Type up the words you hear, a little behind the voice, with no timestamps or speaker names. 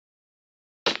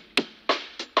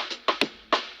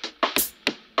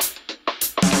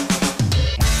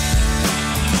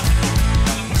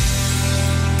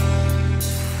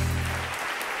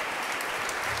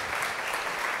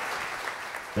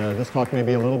This talk may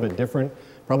be a little bit different,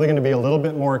 probably going to be a little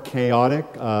bit more chaotic.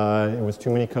 It was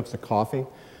too many cups of coffee.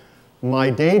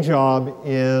 My day job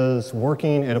is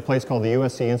working at a place called the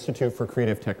USC Institute for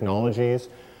Creative Technologies.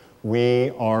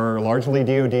 We are largely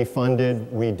DoD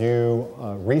funded. We do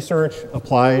research,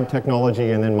 applied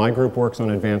technology, and then my group works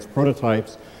on advanced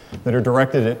prototypes that are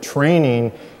directed at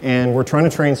training, and we're trying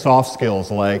to train soft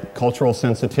skills like cultural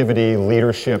sensitivity,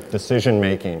 leadership, decision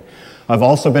making. I've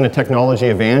also been a technology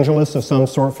evangelist of some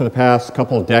sort for the past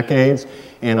couple of decades,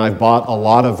 and I've bought a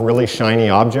lot of really shiny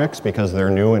objects because they're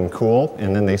new and cool,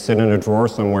 and then they sit in a drawer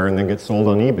somewhere and then get sold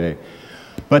on eBay.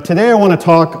 But today I want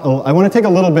to take a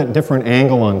little bit different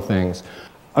angle on things.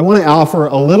 I want to offer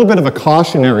a little bit of a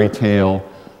cautionary tale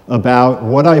about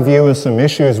what I view as some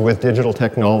issues with digital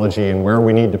technology and where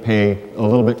we need to pay a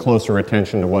little bit closer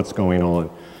attention to what's going on.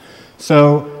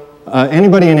 So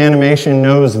anybody in animation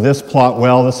knows this plot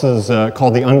well. This is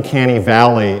called the Uncanny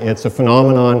Valley. It's a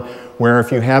phenomenon where if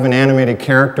you have an animated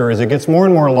character, as it gets more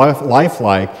and more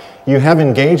lifelike, you have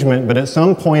engagement, but at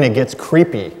some point it gets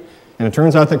creepy. And it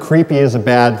turns out that creepy is a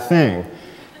bad thing.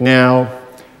 Now,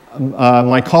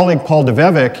 my colleague Paul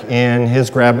Devevic in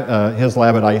his lab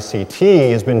at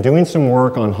ICT has been doing some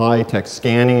work on high-tech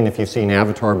scanning. If you've seen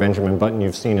Avatar, Benjamin Button,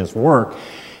 you've seen his work.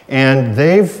 And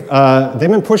they've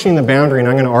been pushing the boundary, and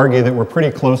I'm going to argue that we're pretty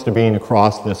close to being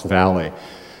across this valley.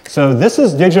 So this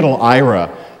is digital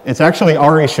Ira. It's actually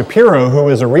Ari Shapiro, who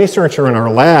is a researcher in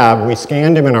our lab. We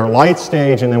scanned him in our light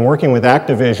stage, and then working with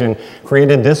Activision,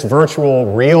 created this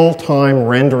virtual real-time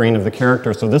rendering of the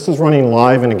character. So this is running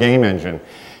live in a game engine.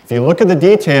 If you look at the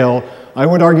detail, I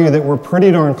would argue that we're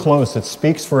pretty darn close. It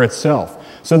speaks for itself.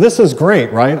 So this is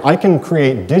great, right? I can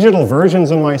create digital versions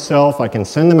of myself. I can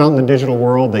send them out in the digital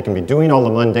world. They can be doing all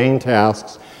the mundane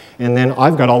tasks. And then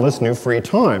I've got all this new free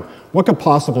time. What could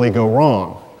possibly go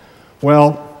wrong?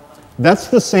 Well, that's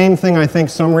the same thing I think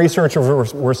some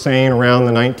researchers were saying around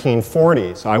the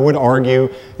 1940s. I would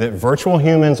argue that virtual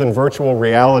humans and virtual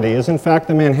reality is in fact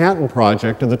the Manhattan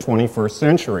Project of the 21st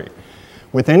century.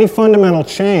 With any fundamental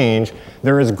change,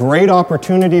 there is great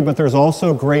opportunity, but there's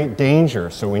also great danger.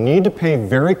 So we need to pay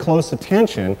very close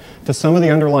attention to some of the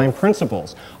underlying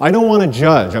principles. I don't want to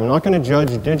judge. I'm not going to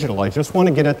judge digital. I just want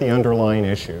to get at the underlying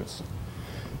issues.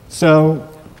 So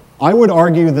I would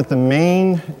argue that the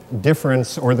main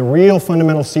difference, or the real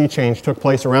fundamental sea change, took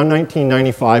place around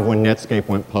 1995 when Netscape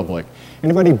went public.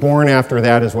 Anybody born after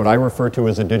that is what I refer to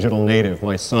as a digital native.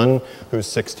 My son, who's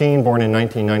 16, born in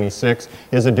 1996,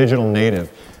 is a digital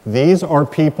native. These are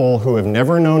people who have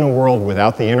never known a world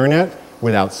without the internet,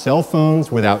 without cell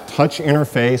phones, without touch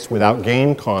interface, without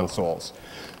game consoles.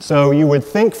 So you would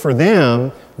think for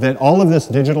them that all of this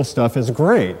digital stuff is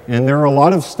great. And there are a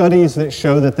lot of studies that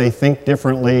show that they think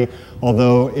differently,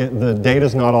 although the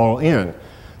data's not all in.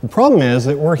 The problem is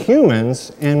that we're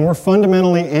humans and we're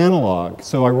fundamentally analog.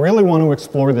 So I really want to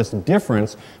explore this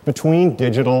difference between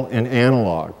digital and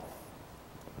analog.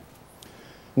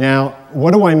 Now,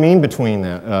 what do I mean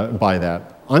by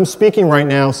that? I'm speaking right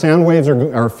now, sound waves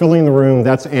are filling the room,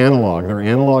 that's analog. They're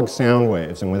analog sound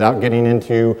waves. And without getting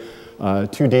into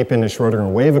too deep into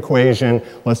Schrödinger wave equation,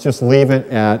 let's just leave it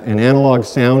at an analog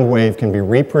sound wave can be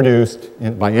reproduced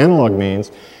by analog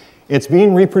means. It's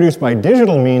being reproduced by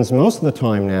digital means most of the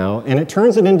time now, and it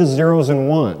turns it into zeros and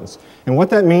ones. And what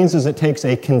that means is it takes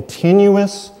a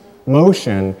continuous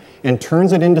motion and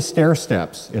turns it into stair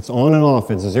steps. It's on and off,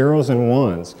 it's zeros and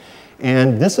ones.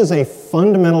 And this is a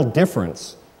fundamental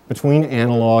difference between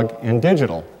analog and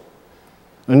digital.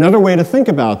 Another way to think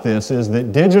about this is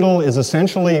that digital is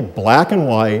essentially black and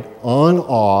white, on,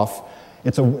 off.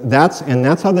 That's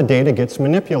how the data gets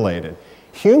manipulated.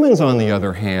 Humans, on the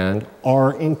other hand,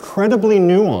 are incredibly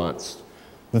nuanced.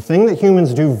 The thing that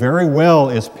humans do very well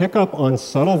is pick up on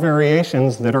subtle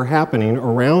variations that are happening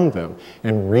around them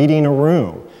and reading a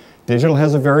room. Digital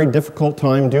has a very difficult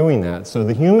time doing that. So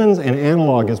the humans and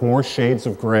analog is more shades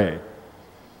of gray.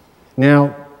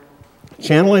 Now,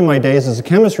 channeling my days as a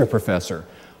chemistry professor,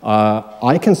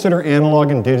 I consider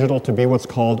analog and digital to be what's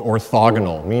called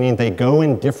orthogonal, meaning they go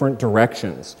in different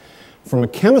directions. From a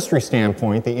chemistry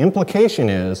standpoint, the implication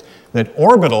is that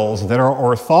orbitals that are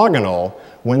orthogonal,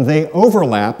 when they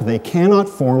overlap, they cannot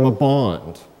form a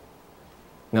bond.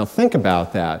 Now think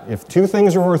about that. If two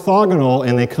things are orthogonal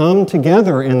and they come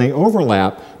together and they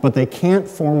overlap, but they can't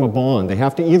form a bond, they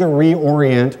have to either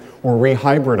reorient or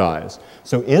rehybridize.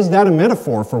 So is that a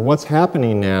metaphor for what's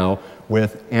happening now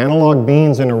with analog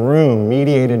beings in a room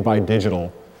mediated by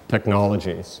digital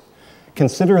technologies?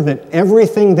 Consider that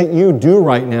everything that you do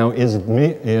right now is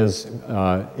digitally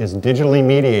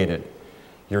mediated.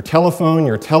 Your telephone,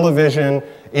 your television,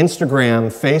 Instagram,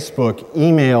 Facebook,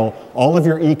 email, all of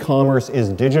your e-commerce is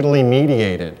digitally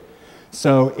mediated.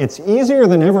 So it's easier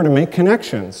than ever to make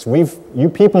connections. You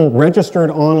people registered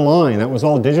online. That was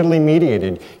all digitally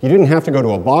mediated. You didn't have to go to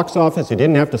a box office. You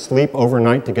didn't have to sleep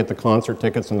overnight to get the concert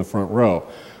tickets in the front row.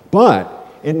 But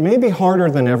it may be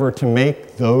harder than ever to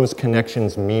make those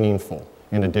connections meaningful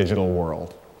in a digital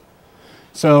world.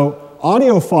 So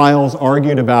audiophiles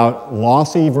argued about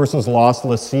lossy versus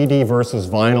lossless, CD versus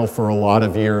vinyl for a lot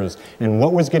of years, and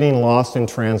what was getting lost in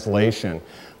translation.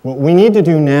 What we need to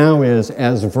do now is,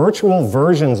 as virtual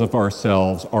versions of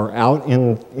ourselves are out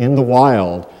in the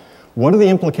wild, what are the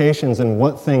implications and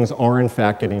what things are in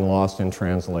fact getting lost in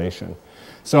translation?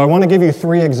 So I want to give you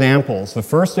 3 examples. The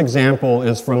first example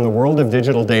is from the world of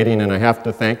digital dating, and I have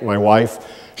to thank my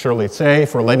wife, Shirley Tsay,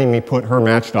 for letting me put her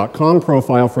Match.com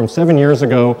profile from 7 years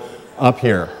ago up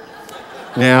here.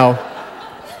 Now,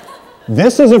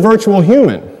 this is a virtual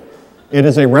human. It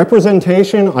is a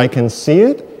representation. I can see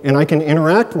it, and I can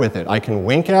interact with it. I can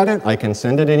wink at it. I can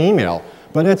send it an email.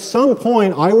 But at some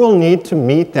point, I will need to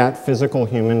meet that physical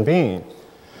human being.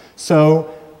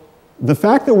 So the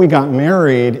fact that we got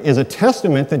married is a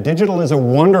testament that digital is a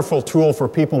wonderful tool for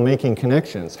people making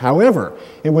connections. However,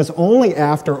 it was only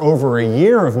after over a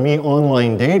year of me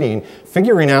online dating,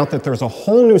 figuring out that there's a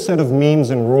whole new set of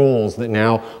memes and rules that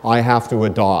now I have to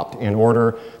adopt in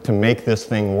order to make this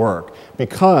thing work.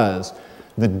 Because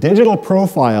the digital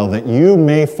profile that you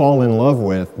may fall in love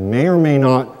with may or may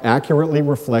not accurately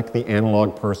reflect the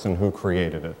analog person who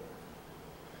created it.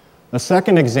 A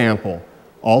second example.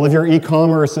 All of your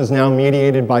e-commerce is now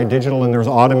mediated by digital, and there's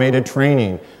automated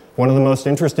training. One of the most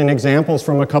interesting examples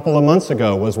from a couple of months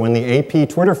ago was when the AP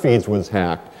Twitter feeds was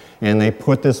hacked, and they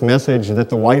put this message that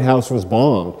the White House was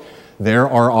bombed. There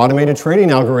are automated trading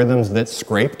algorithms that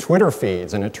scrape Twitter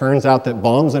feeds, and it turns out that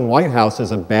bombs in White House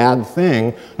is a bad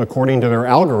thing according to their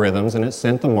algorithms, and it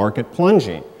sent the market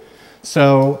plunging.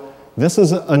 So this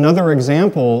is another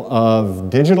example of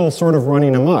digital sort of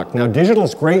running amok. Now, digital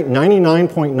is great.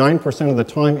 99.9% of the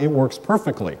time, it works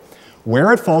perfectly.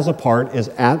 Where it falls apart is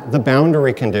at the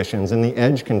boundary conditions and the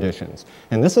edge conditions.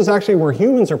 And this is actually where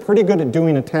humans are pretty good at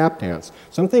doing a tap dance.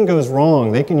 Something goes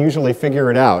wrong, they can usually figure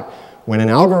it out. When an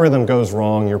algorithm goes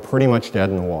wrong, you're pretty much dead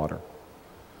in the water.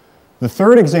 The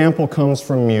third example comes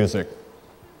from music.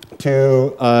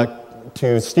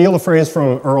 To steal a phrase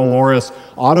from Earl Morris,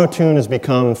 auto-tune has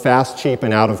become fast, cheap,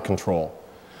 and out of control.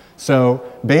 So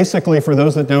basically, for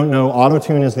those that don't know,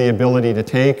 auto-tune is the ability to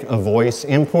take a voice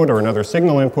input or another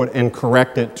signal input and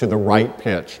correct it to the right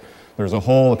pitch. There's a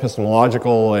whole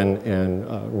epistemological and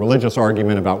religious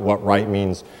argument about what right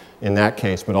means in that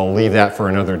case, but I'll leave that for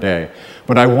another day.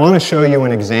 But I want to show you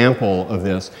an example of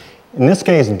this. In this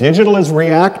case, digital is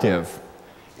reactive,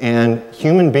 and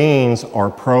human beings are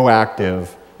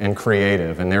proactive and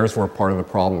creative, and there's where part of the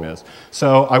problem is.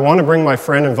 So I want to bring my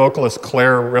friend and vocalist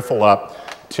Claire Riffle up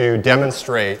to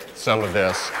demonstrate some of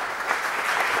this.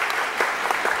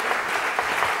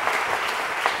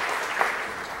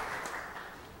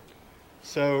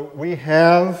 So we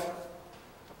have,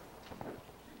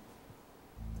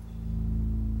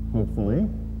 hopefully,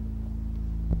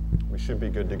 we should be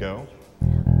good to go.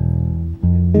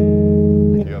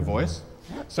 Do you have voice?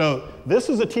 So this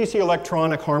is a TC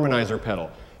Electronic Harmonizer pedal.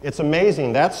 It's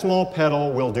amazing. That small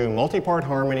pedal will do multi-part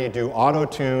harmony, do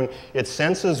auto-tune. It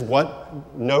senses what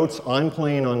notes I'm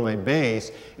playing on my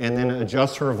bass and then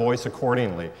adjusts her voice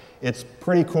accordingly. It's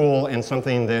pretty cool and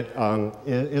something that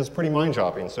is pretty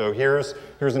mind-jogging. So here's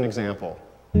an example.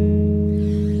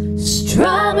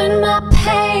 Strumming my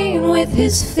pain with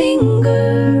his fingers,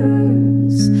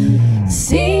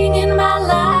 singing my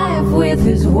life with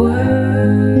his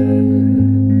words,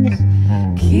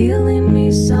 killing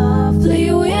me softly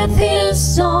with his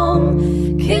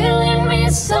song, killing me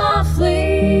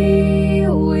softly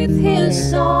with his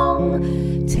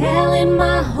song, telling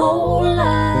my whole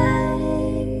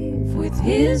life with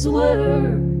his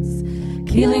words,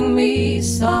 killing me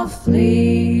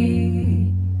softly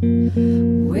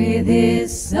with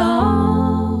his song.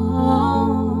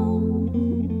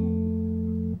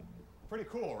 Pretty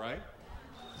cool, right?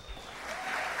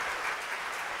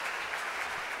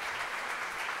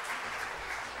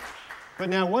 But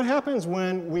now what happens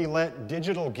when we let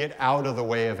digital get out of the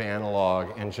way of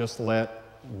analog and just let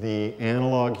the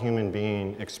analog human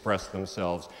being express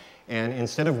themselves, and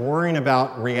instead of worrying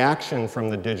about reaction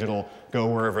from the digital, go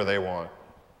wherever they want?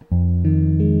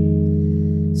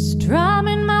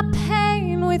 Strumming my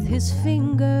pain with his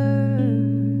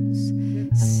fingers,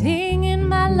 singing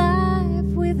my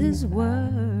life with his words,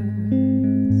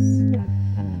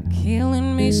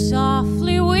 killing me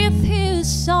softly with his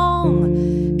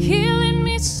song,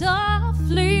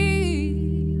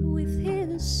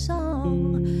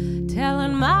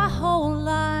 whole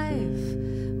life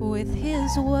with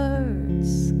his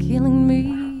words, killing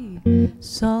me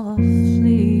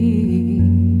softly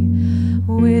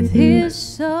with his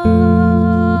song.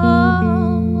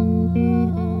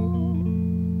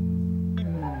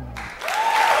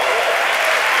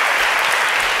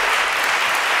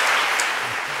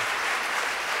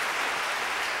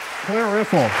 Come here,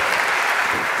 Riffle.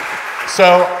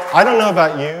 So, I don't know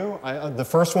about you, the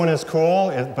first one is cool,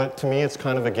 but to me it's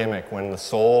kind of a gimmick when the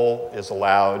soul is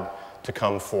allowed to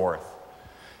come forth.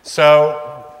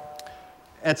 So,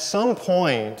 at some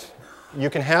point, you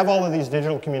can have all of these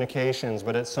digital communications,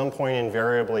 but at some point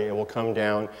invariably it will come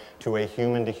down to a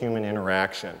human-to-human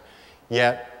interaction.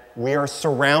 Yet, we are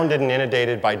surrounded and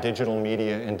inundated by digital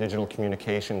media and digital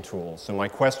communication tools. So my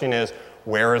question is,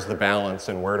 where is the balance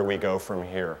and where do we go from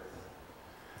here?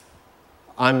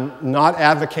 I'm not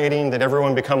advocating that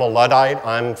everyone become a Luddite.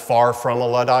 I'm far from a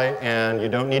Luddite, and you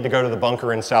don't need to go to the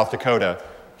bunker in South Dakota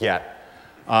yet.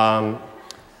 Skynet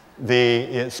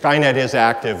is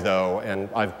active, though, and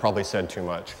I've probably said too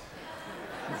much.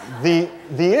 The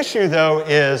issue, though,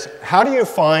 is how do you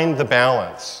find the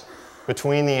balance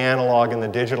between the analog and the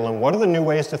digital, and what are the new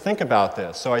ways to think about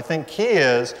this? So I think key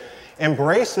is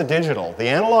embrace the digital. The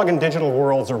analog and digital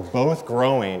worlds are both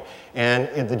growing,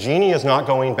 and the genie is not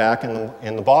going back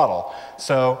in the bottle.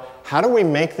 So how do we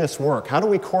make this work? How do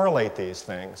we correlate these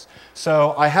things?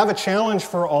 So I have a challenge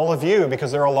for all of you,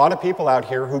 because there are a lot of people out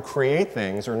here who create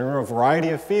things or in a variety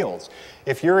of fields.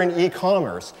 If you're in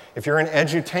e-commerce, if you're in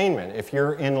edutainment, if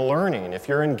you're in learning, if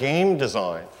you're in game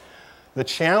design, the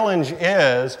challenge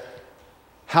is,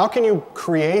 how can you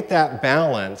create that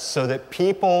balance so that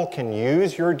people can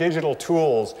use your digital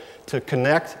tools to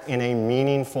connect in a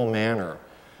meaningful manner?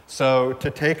 So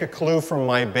to take a clue from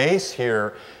my base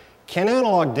here, can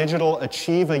analog digital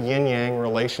achieve a yin-yang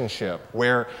relationship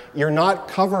where you're not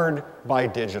covered by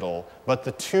digital, but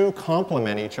the two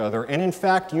complement each other, and in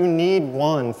fact you need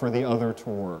one for the other to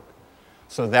work?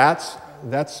 So that's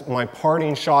my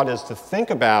parting shot, is to think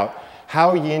about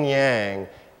how yin-yang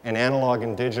and analog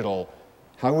and digital,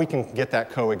 how we can get that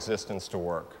coexistence to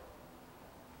work.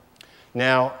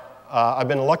 Now, I've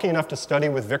been lucky enough to study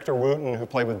with Victor Wooten, who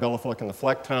played with Bela Fleck and the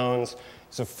Flecktones.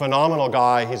 He's a phenomenal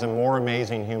guy. He's a more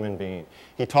amazing human being.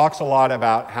 He talks a lot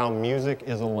about how music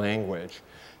is a language.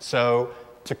 So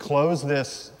to close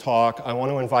this talk, I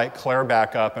want to invite Claire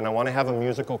back up, and I want to have a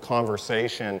musical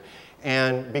conversation.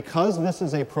 And because this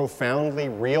is a profoundly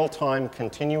real-time,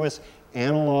 continuous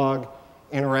analog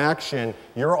interaction,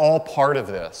 you're all part of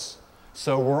this.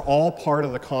 So we're all part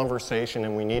of the conversation,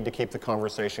 and we need to keep the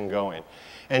conversation going.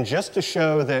 And just to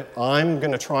show that I'm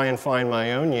going to try and find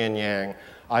my own yin-yang,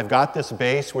 I've got this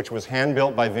bass, which was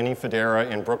hand-built by Vinny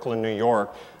Federa in Brooklyn, New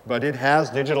York, but it has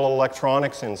digital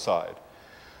electronics inside.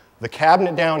 The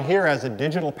cabinet down here has a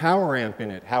digital power amp in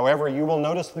it. However, you will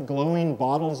notice the glowing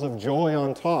bottles of joy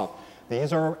on top.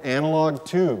 These are analog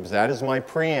tubes. That is my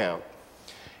preamp.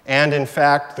 And in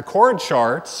fact, the chord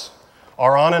charts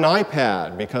are on an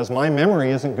iPad, because my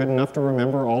memory isn't good enough to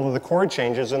remember all of the chord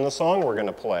changes in the song we're going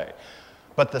to play.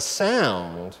 But the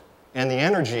sound and the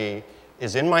energy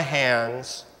is in my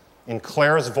hands, in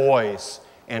Claire's voice,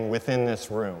 and within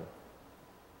this room.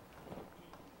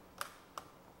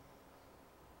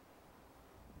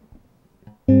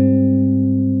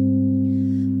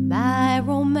 My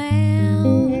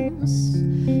romance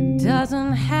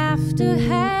doesn't have to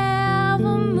have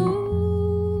a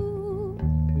moon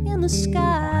in the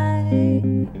sky.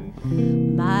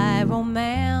 My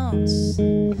romance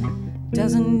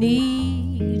doesn't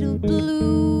need a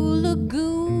blue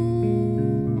lagoon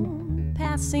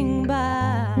passing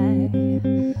by.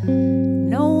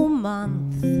 No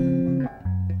month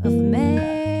of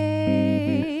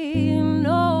May,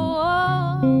 no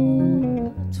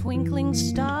twinkling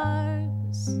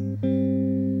stars,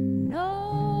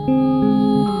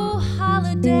 no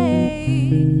holiday,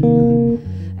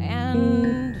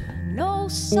 and no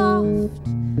soft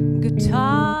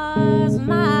guitars.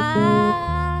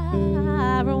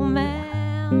 My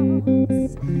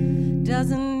romance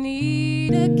doesn't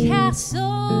need a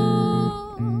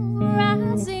castle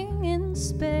rising in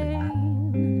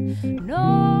Spain,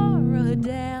 nor a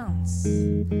dance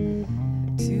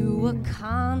to a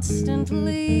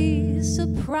constantly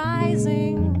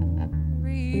surprising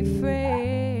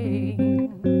refrain.